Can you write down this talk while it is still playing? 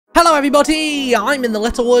Hello everybody, I'm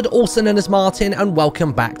InTheLittleWood, also known as Martin, and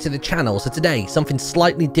welcome back to the channel. So today, something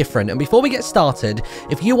slightly different, and before we get started,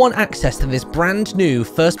 if you want access to this brand new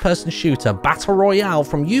first-person shooter Battle Royale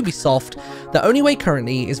from Ubisoft, the only way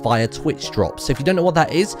currently is via Twitch drops. So if you don't know what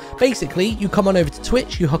that is, basically, you come on over to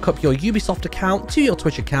Twitch, you hook up your Ubisoft account to your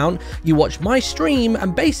Twitch account, you watch my stream,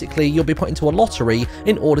 and basically, you'll be put into a lottery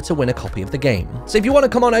in order to win a copy of the game. So if you want to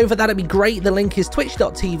come on over, that'd be great. The link is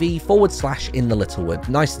twitch.tv/InTheLittleWood.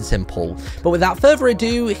 Nice and simple. But without further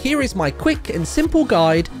ado, here is my quick and simple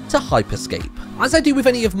guide to Hyperscape. As I do with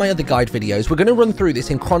any of my other guide videos, we're going to run through this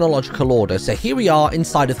in chronological order. So here we are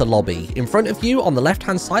inside of the lobby. In front of you, on the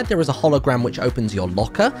left-hand side, there is a hologram which opens your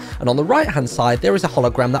locker, and on the right-hand side, there is a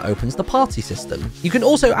hologram that opens the party system. You can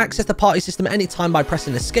also access the party system anytime by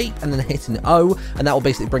pressing Escape and then hitting O, and that will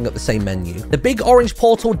basically bring up the same menu. The big orange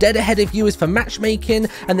portal dead ahead of you is for matchmaking,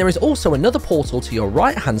 and there is also another portal to your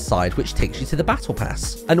right-hand side which takes you to the Battle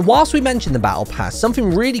Pass. And whilst we mentioned the Battle Pass,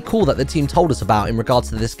 something really cool that the team told us about in regards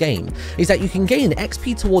to this game is that you can gain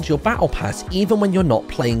XP towards your Battle Pass even when you're not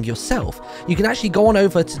playing yourself. You can actually go on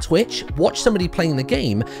over to Twitch, watch somebody playing the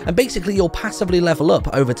game, and basically you'll passively level up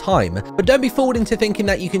over time. But don't be fooled into thinking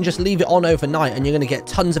that you can just leave it on overnight and you're going to get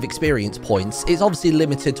tons of experience points. It's obviously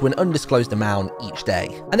limited to an undisclosed amount each day.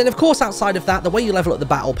 And then of course outside of that, the way you level up the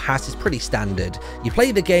Battle Pass is pretty standard. You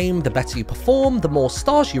play the game, the better you perform, the more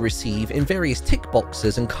stars you receive in various tick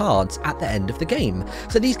boxes and cards at the end of the game.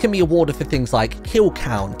 So these can be awarded for things like kill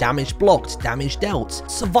count, damage blocked, damage dealt,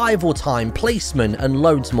 survival time, placement, and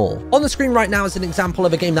loads more. On the screen right now is an example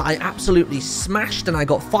of a game that I absolutely smashed, and I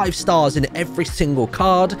got 5 stars in every single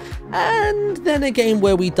card, and then a game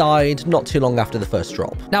where we died not too long after the first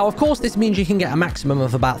drop. Now of course this means you can get a maximum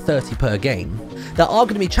of about 30 per game. There are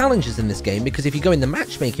going to be challenges in this game because if you go in the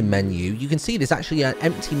matchmaking menu, you can see there's actually an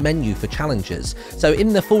empty menu for challenges. So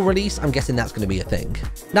in the full release, I'm guessing that's going to be a thing.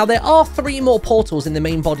 Now there are 3 more portals in the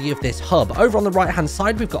main body of this hub. Over on the right hand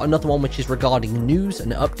side, we've got another one which is regarding news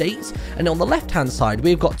and updates, and on the left hand side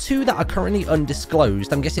we've got 2 that are currently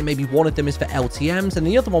undisclosed. I'm guessing maybe one of them is for LTMs and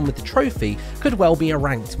the other one with the trophy could well be a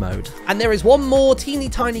ranked mode. And there is one more teeny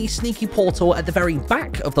tiny sneaky portal at the very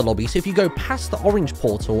back of the lobby, so if you go past the orange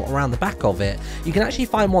portal around the back of it, you can actually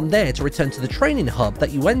find one there to return to the training hub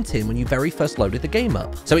that you went in when you very first loaded the game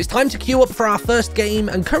up. So it's time to queue up for our first game,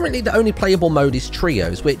 and currently the only playable mode is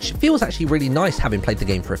trios, which feels actually really nice having played the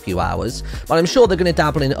game for a few hours, but I'm sure they're going to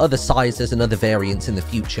dabble in other sizes and other variants in the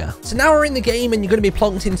future. So now we're in the game and you're going to be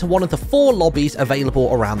plonked into one of the 4 lobbies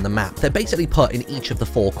available around the map. They're basically put in each of the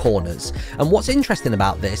 4 corners, and what's interesting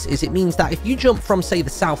about this is it means that if you jump from say the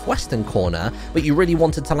southwestern corner but you really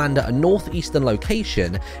wanted to land at a northeastern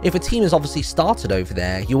location, if a team has obviously started over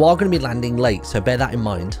there, you are going to be landing late, so bear that in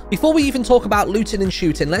mind. Before we even talk about looting and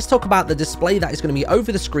shooting, let's talk about the display that is going to be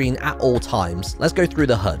over the screen at all times. Let's go through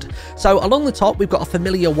the HUD. So along the top we've got a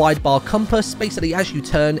familiar wide bar compass. Basically as you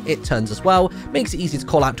turn, it turns as well, makes it easy to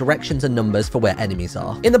call out directions and numbers for where enemies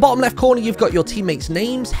are. In the bottom left corner you've got your teammates'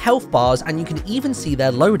 names, health bars, and you can even see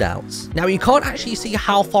their loadouts. Now you can't actually see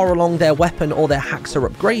how far along their weapon or their hacks are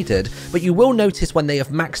upgraded, but you will notice when they have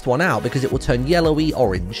maxed one out because it will turn yellowy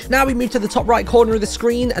orange. Now we move to the top right corner of the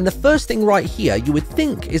screen, and the first thing right here you would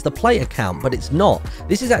think is the player count, but it's not.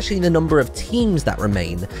 This is actually the number of teams that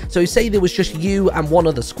remain. So say there was just you and one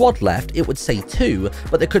other squad left, it would say 2,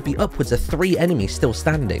 but there could be upwards of 3 enemies still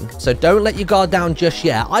standing. So don't let your guard down just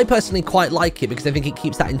yet. I personally quite like it because I think it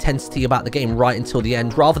keeps that intensity about the game right until the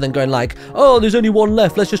end, rather than going like, oh, there's only one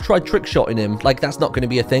left, let's just try trick shotting him. Like, that's not going to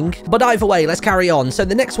be a thing. But either way, let's carry on. So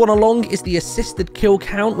the next one along is the assisted kill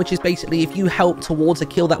count, which is basically if you help towards a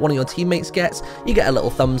kill that one of your teammates gets, you get a little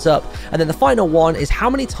thumbs up. And then the final one is how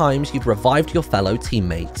many times you've revived your fellow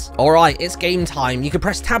teammates. Alright, it's game time. You can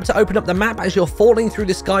press tab to open up the map as you're falling through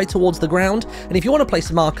the sky towards the ground, and if you want to place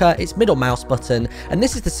a marker, it's middle mouse button, and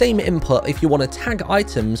this is the same input if you want to tag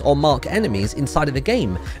items or mark enemies inside of the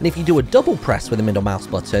game. And if you do a double press with the middle mouse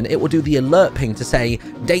button, it will do the alert ping to say,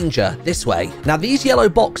 danger, this way. Now these yellow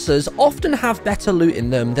boxes often have better loot in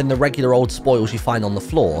them than the regular old spoils you find on the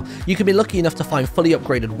floor. You can be lucky enough to find fully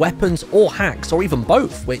upgraded weapons or hacks, or even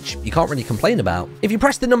both, which you can't really complain about. If you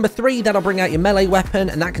press the number 3, that'll bring out your melee weapon,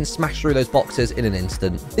 and that can smash through those boxes in an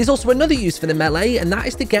instant. There's also another use for the melee, and that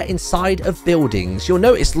is to get inside of buildings. You'll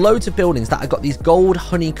notice loads of buildings that have got these gold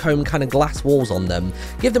honeycomb kind of glass walls on them.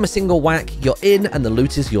 Give them a single whack, you're in, and the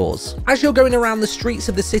loot is yours. As you're going around the streets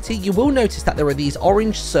of the city, you will notice that there are these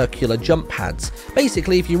orange circular jump pads.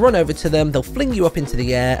 Basically, if you run over to them, they'll fling you up into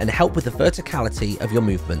the air and help with the verticality of your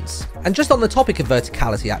movements. And just on the topic of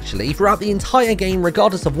verticality actually, throughout the entire game,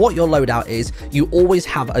 regardless of what your loadout is, you always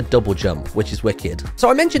have a double jump, which is wicked. So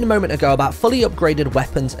I mentioned a moment ago about fully upgraded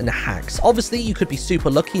weapons and hacks. Obviously, you could be super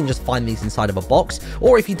lucky and just find these inside of a box,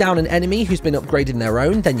 or if you down an enemy who's been upgrading their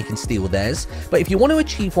own, then you can steal theirs. But if you want to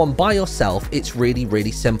achieve one by yourself, it's really,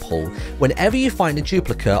 really simple. Whenever you find a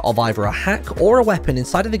duplicate of either a hack or a weapon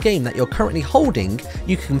inside of the game that you're currently holding,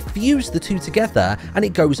 you can fuse the two together and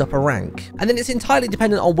it goes up a rank. And then it's entirely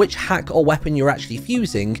dependent on which hack or weapon you're actually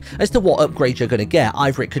fusing as to what upgrade you're going to get.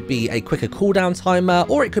 Either it could be a quicker cooldown timer,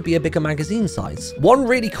 or it could be a bigger magazine size. One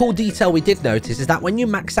really cool detail we did notice is that when you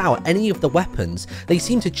max out any of the weapons, they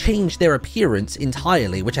seem to change their appearance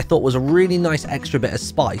entirely, which I thought was a really nice extra bit of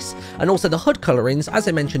spice. And also the HUD colorings, as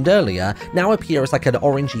I mentioned earlier, now appear as like an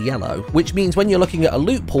orangey yellow, which means when you're looking at a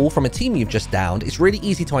loot pool from a team you've just downed, it's really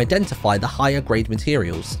easy to identify the higher grade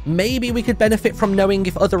materials. Maybe we could benefit from knowing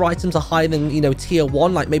if other items are higher than, you know, tier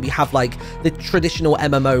 1, like maybe have like the traditional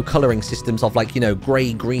MMO coloring systems of like, you know,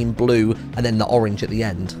 grey, green, blue, and then the orange at the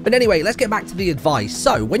end. But anyway, let's get back to the advice.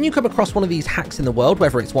 So when you come across one of these hacks in the world,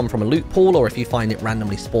 whether it's one from a loot pool or if you find it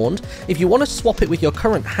randomly spawned, if you want to swap it with your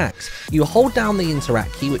current hacks, you hold down the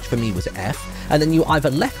interact key, which for me was F, and then you either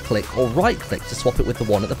left click or right click to swap it with the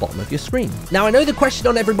one at the bottom of your screen. Now, I know the question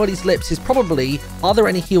on everybody's lips is probably, are there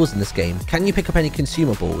any heals in this game? Can you pick up any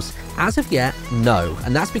consumables? As of yet, no.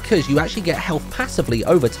 And that's because you actually get health passively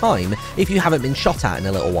over time if you haven't been shot at in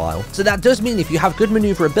a little while. So that does mean if you have good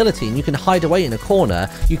maneuverability and you can hide away in a corner,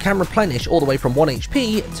 you can replenish all the way from 1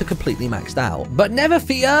 HP to completely maxed out. But never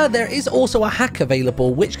fear, there is also a hack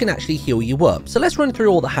available which can actually heal you up. So let's run through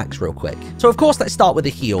all the hacks real quick. So of course, let's start with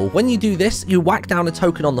the heal. When you do this, you whack down a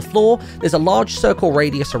token on the floor, there's a large circle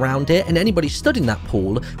radius around it, and anybody stood in that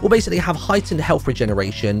pool will basically have heightened health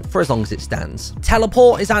regeneration for as long as it stands.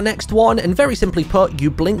 Teleport is our next one, and very simply put,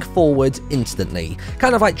 you blink forwards instantly.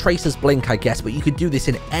 Kind of like Tracer's blink, I guess, but you could do this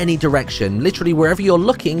in any direction. Literally wherever you're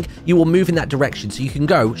looking, you will move in that direction, so you can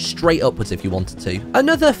go straight upwards if you wanted to.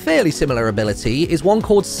 Another fairly similar ability is one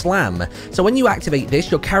called Slam. So when you activate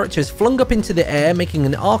this, your character is flung up into the air, making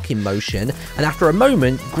an arcing motion, and after a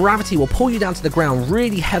moment, gravity will pull you down to the ground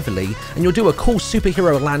really heavily, and you'll do a cool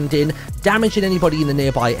superhero landing, damaging anybody in the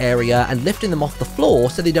nearby area and lifting them off the floor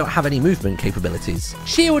so they don't have any movement capabilities.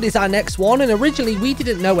 Shield is our next one, and originally we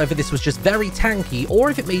didn't know whether this was just very tanky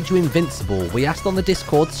or if it made you invincible. We asked on the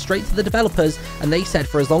Discord straight to the developers, and they said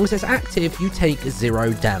for as long as it's active, you take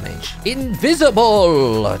 0 damage.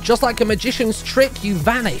 Invisible! Just like a magician's trick, you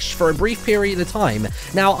vanish for a brief period of time.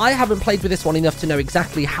 Now, I haven't played with this one enough to know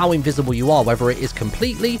exactly how invisible you are, whether it is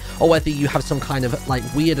completely or whether you have some kind of like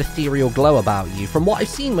weird ethereal glow about you. From what I've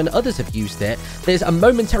seen when others have used it, there's a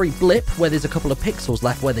momentary blip where there's a couple of pixels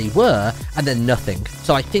left where they were, and then nothing.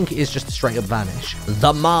 So I think it is just a straight up vanish.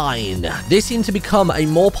 The Mine. This seemed to become a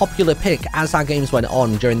more popular pick as our games went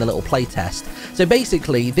on during the little playtest. So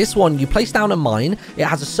basically, this one, you place down a mine, it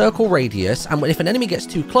has a circle radius, and if an enemy gets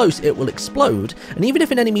too close, it will explode. And even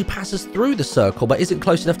if an enemy passes through the circle but isn't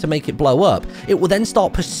close enough to make it blow up, it will then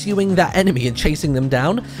start pursuing that enemy and chasing them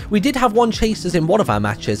down. We did have one chasers in one of our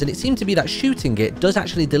matches, and it seemed to be that shooting it does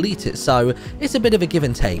actually delete it, so it's a bit of a give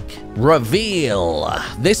and take. Reveal.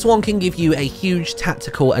 This one can give you a huge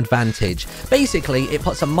tactical advantage. Basically, it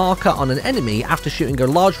puts a marker on an enemy after shooting a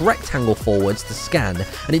large rectangle forwards to scan,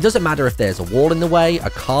 and it doesn't matter if there's a wall in the way, a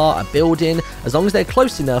car, a building, as long as they're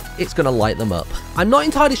close enough, it's going to light them up. I'm not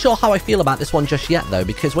entirely sure how I feel about this one just yet though,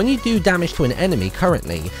 because when you do damage to an enemy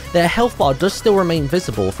currently, their health bar does still remain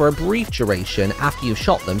visible for a brief duration after you've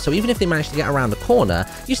shot them, so even if they manage to get around the corner,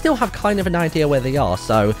 you still have kind of an idea where they are,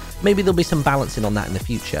 so maybe there'll be some balancing on that in the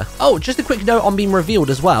future. Oh, just a quick note on being revealed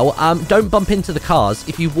as well, don't bump into the cars.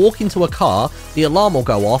 If you walk into a car, the alarm will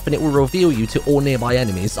go off and it will reveal you to all nearby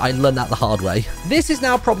enemies. I learned that the hard way. This is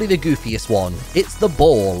now probably the goofiest one. It's the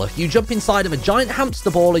ball. You jump inside of a giant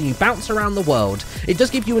hamster ball and you bounce around the world. It does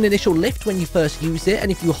give you an initial lift when you first use it,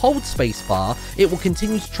 and if you hold spacebar, it will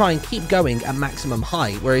continue to try and keep going at maximum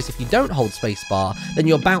height, whereas if you don't hold spacebar, then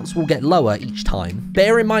your bounce will get lower each time.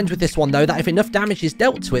 Bear in mind with this one though that if enough damage is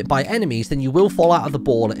dealt to it by enemies, then you will fall out of the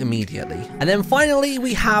ball immediately. And then finally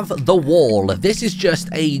we have the wall. This is just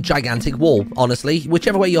a gigantic wall, honestly.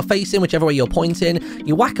 Whichever way you're facing, whichever way you're pointing,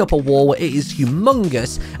 you whack up a wall, it is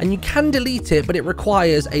humongous, and you can delete it, but it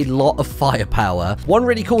requires a lot of firepower. One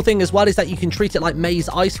really cool thing as well is that you can treat it like May's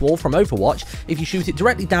ice wall from Overwatch. If you shoot it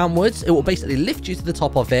directly downwards, it will basically lift you to the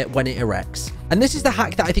top of it when it erects. And this is the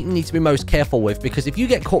hack that I think you need to be most careful with, because if you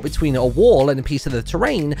get caught between a wall and a piece of the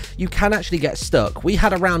terrain, you can actually get stuck. We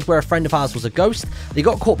had a round where a friend of ours was a ghost. They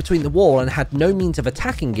got caught between the wall and had no means of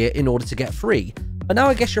attacking it in order to get free. But now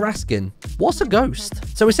I guess you're asking, what's a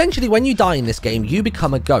ghost? So essentially when you die in this game, you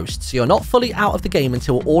become a ghost. So you're not fully out of the game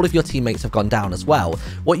until all of your teammates have gone down as well.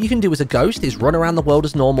 What you can do as a ghost is run around the world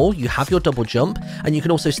as normal. You have your double jump, and you can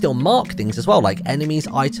also still mark things as well, like enemies,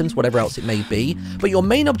 items, whatever else it may be. But your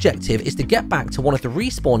main objective is to get back to one of the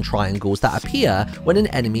respawn triangles that appear when an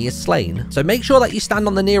enemy is slain. So make sure that you stand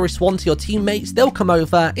on the nearest one to your teammates. They'll come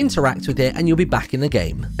over, interact with it, and you'll be back in the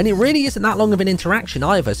game. And it really isn't that long of an interaction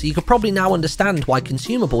either, so you could probably now understand why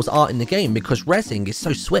consumables are in the game, because rezzing is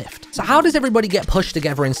so swift. So how does everybody get pushed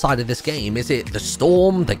together inside of this game? Is it the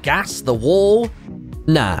storm, the gas, the wall?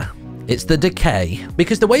 Nah. It's the decay.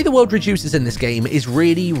 Because the way the world reduces in this game is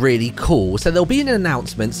really, really cool. So there'll be an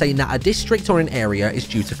announcement saying that a district or an area is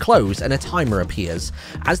due to close and a timer appears.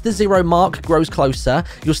 As the 0 mark grows closer,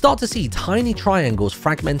 you'll start to see tiny triangles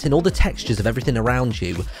fragmenting all the textures of everything around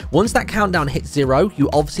you. Once that countdown hits 0, you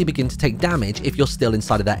obviously begin to take damage if you're still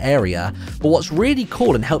inside of that area. But what's really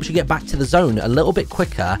cool and helps you get back to the zone a little bit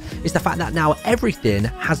quicker is the fact that now everything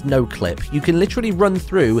has no clip. You can literally run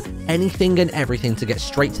through anything and everything to get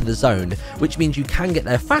straight to the zone, which means you can get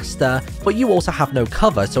there faster, but you also have no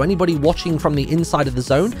cover, so anybody watching from the inside of the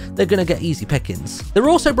zone, they're going to get easy pickings. They're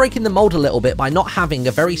also breaking the mold a little bit by not having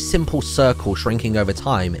a very simple circle shrinking over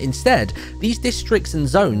time. Instead, these districts and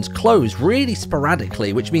zones close really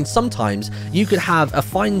sporadically, which means sometimes you could have a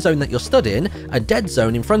fine zone that you're stood in, a dead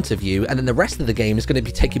zone in front of you, and then the rest of the game is going to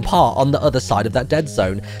be taking part on the other side of that dead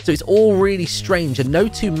zone. So it's all really strange, and no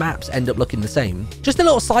two maps end up looking the same. Just a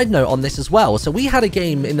little side note on this as well. So we had a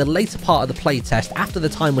game in the later part of the playtest after the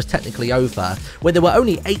time was technically over, where there were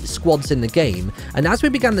only 8 squads in the game, and as we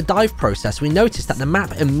began the dive process, we noticed that the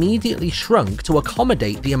map immediately shrunk to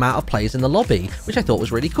accommodate the amount of players in the lobby, which I thought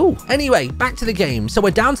was really cool. Anyway, back to the game. So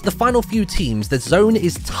we're down to the final few teams. The zone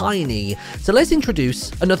is tiny, so let's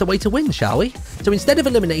introduce another way to win, shall we? So instead of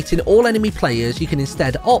eliminating all enemy players, you can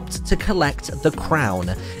instead opt to collect the crown.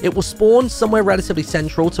 It will spawn somewhere relatively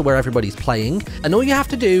central to where everybody's playing, and all you have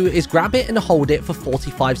to do is grab it and hold it for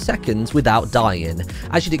 45 seconds without dying.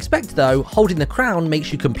 As you'd expect though, holding the crown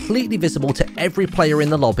makes you completely visible to every player in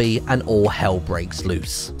the lobby, and all hell breaks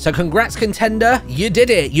loose. So congrats, contender, you did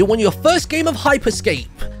it! You won your first game of Hyperscape!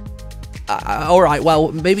 Alright,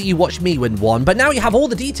 well, maybe you watched me win one, but now you have all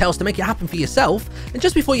the details to make it happen for yourself. And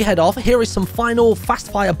just before you head off, here is some final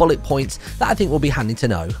fast-fire bullet points that I think will be handy to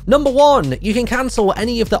know. Number 1, you can cancel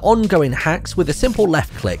any of the ongoing hacks with a simple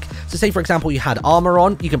left click. So say, for example, you had armor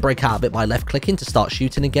on, you can break out of it by left clicking to start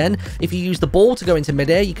shooting again. If you use the ball to go into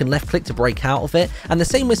midair, you can left click to break out of it. And the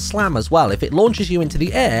same with slam as well. If it launches you into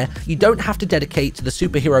the air, you don't have to dedicate to the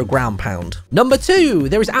superhero ground pound. Number 2,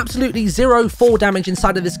 there is absolutely 0 fall damage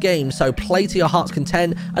inside of this game, so play to your heart's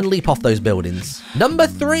content and leap off those buildings. Number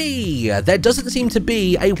 3, there doesn't seem to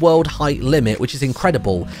be a world height limit, which is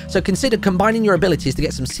incredible. So consider combining your abilities to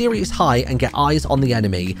get some serious height and get eyes on the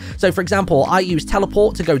enemy. So for example, I used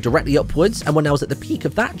teleport to go directly upwards, and when I was at the peak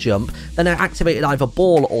of that jump, then I activated either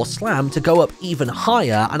ball or slam to go up even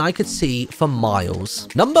higher, and I could see for miles.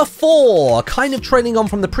 Number 4, kind of trailing on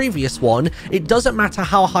from the previous one, it doesn't matter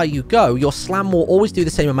how high you go, your slam will always do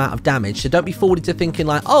the same amount of damage. So don't be fooled into thinking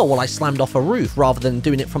like, oh, well, I slammed off a roof rather than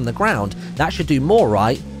doing it from the ground. That should do more,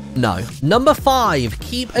 right? No. Number 5,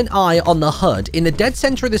 keep an eye on the HUD. In the dead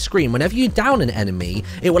center of the screen, whenever you down an enemy,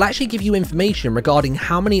 it will actually give you information regarding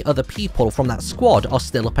how many other people from that squad are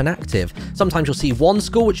still up and active. Sometimes you'll see 1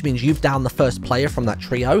 score, which means you've downed the first player from that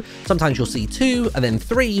trio. Sometimes you'll see 2, and then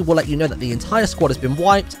 3 will let you know that the entire squad has been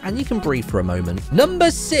wiped, and you can breathe for a moment.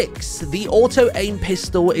 Number 6, the auto-aim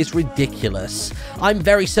pistol is ridiculous. I'm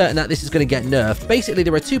very certain that this is going to get nerfed. Basically,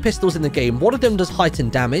 there are 2 pistols in the game. One of them does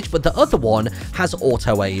heightened damage, but the other one has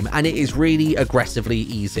auto-aim, and it is really aggressively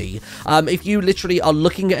easy. If you literally are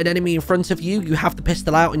looking at an enemy in front of you, you have the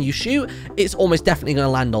pistol out and you shoot, it's almost definitely going to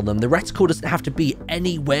land on them. The reticle doesn't have to be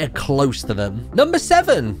anywhere close to them. Number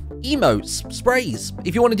 7, emotes, sprays.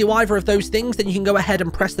 If you want to do either of those things, then you can go ahead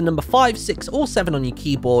and press the number 5, 6, or 7 on your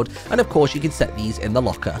keyboard, and of course you can set these in the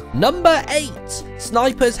locker. Number 8,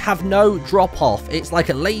 snipers have no drop off. It's like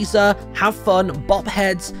a laser, have fun, bop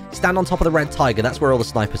heads, stand on top of the red tiger. That's where all the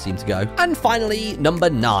snipers seem to go. And finally, number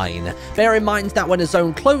 9, bear in mind that when a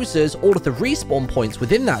zone closes, all of the respawn points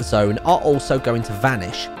within that zone are also going to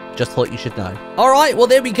vanish. Just thought you should know. Alright, well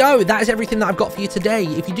there we go. That is everything that I've got for you today.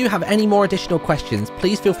 If you do have any more additional questions,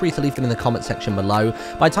 please feel free to leave them in the comment section below.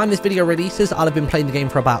 By the time this video releases, I'll have been playing the game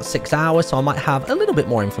for about 6 hours, so I might have a little bit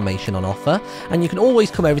more information on offer. And you can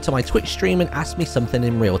always come over to my Twitch stream and ask me something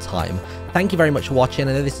in real time. Thank you very much for watching.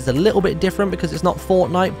 I know this is a little bit different because it's not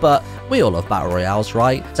Fortnite, but we all love Battle Royales,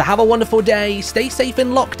 right? So have a wonderful day, stay safe in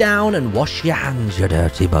lockdown, and wash your hands, you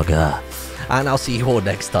dirty bugger. And I'll see you all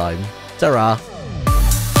next time. Ta-ra.